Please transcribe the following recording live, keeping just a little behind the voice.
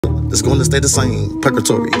It's gonna stay the same,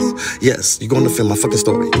 purgatory. Yes, you're gonna feel my fucking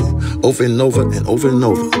story over and over and over and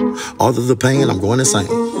over. All of the pain, I'm going insane.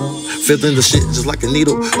 Feeling the shit just like a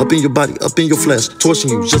needle up in your body, up in your flesh, torching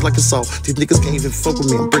you just like a saw. These niggas can't even fuck with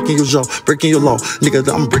me. I'm breaking your jaw, breaking your law. Nigga,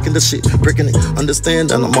 I'm breaking the shit, breaking it. Understand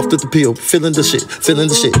that I'm off to the pill. Feeling the shit, feeling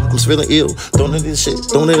the shit. I'm feeling ill. Throwing this shit,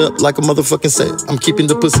 throwing it up like a motherfucking set. I'm keeping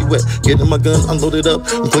the pussy wet, getting my gun unloaded up.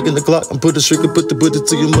 I'm clicking the clock, I'm putting the trigger, put the bullet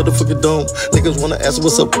to your motherfucking dome. Niggas wanna ask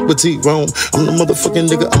what's up with T-Rome. I'm the motherfucking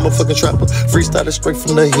nigga, I'm a fucking trapper. Freestyle straight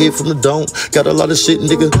from the head, from the dome. Got a lot of shit,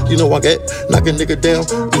 nigga, you know I got. Knock a nigga down,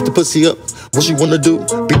 eat the pussy up. What you wanna do?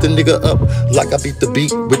 Beat the nigga up like I beat the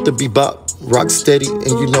beat with the bebop. Rock steady,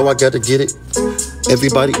 and you know I gotta get it.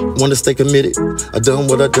 Everybody wanna stay committed. I done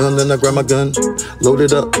what I done, then I grab my gun, load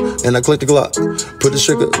it up, and I click the Glock, put the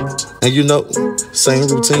trigger, and you know, same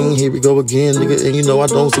routine, here we go again, nigga. And you know I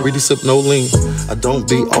don't really sip no lean. I don't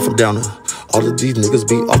be off a downer. All of these niggas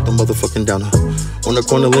be off the motherfucking downer. On the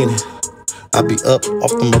corner leaning, I be up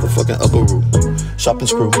off the motherfucking upper roof. Shopping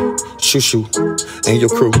screw, shoo, and your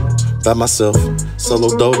crew. By myself,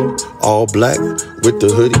 solo dolo, all black with the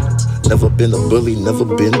hoodie. Never been a bully, never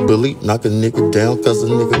been bullied. Knock a nigga down cause a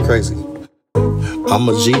nigga crazy. I'm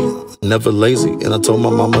a G, never lazy, and I told my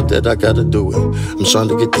mama that I gotta do it. I'm trying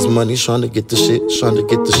to get this money, trying to get the shit, trying to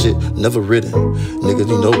get the shit, never written. Nigga,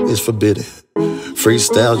 you know it's forbidden.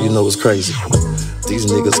 Freestyle, you know it's crazy. These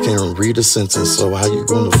niggas can't read a sentence, so how you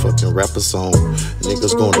gonna fucking rap a song?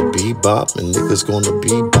 Niggas gonna bebop, and niggas gonna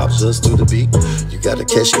bebop just to the beat. You gotta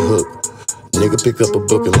catch your hook. Nigga, pick up a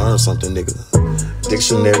book and learn something, nigga.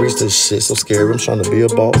 Dictionaries, this shit so scary. I'm trying to be a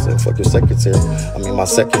boss and fuck your secretary. I mean my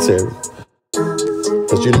secretary.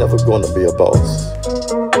 Cause you're never gonna be a boss.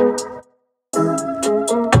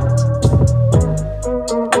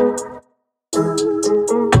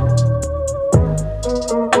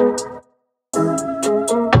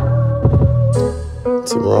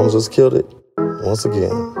 T-Rams just killed it once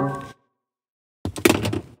again.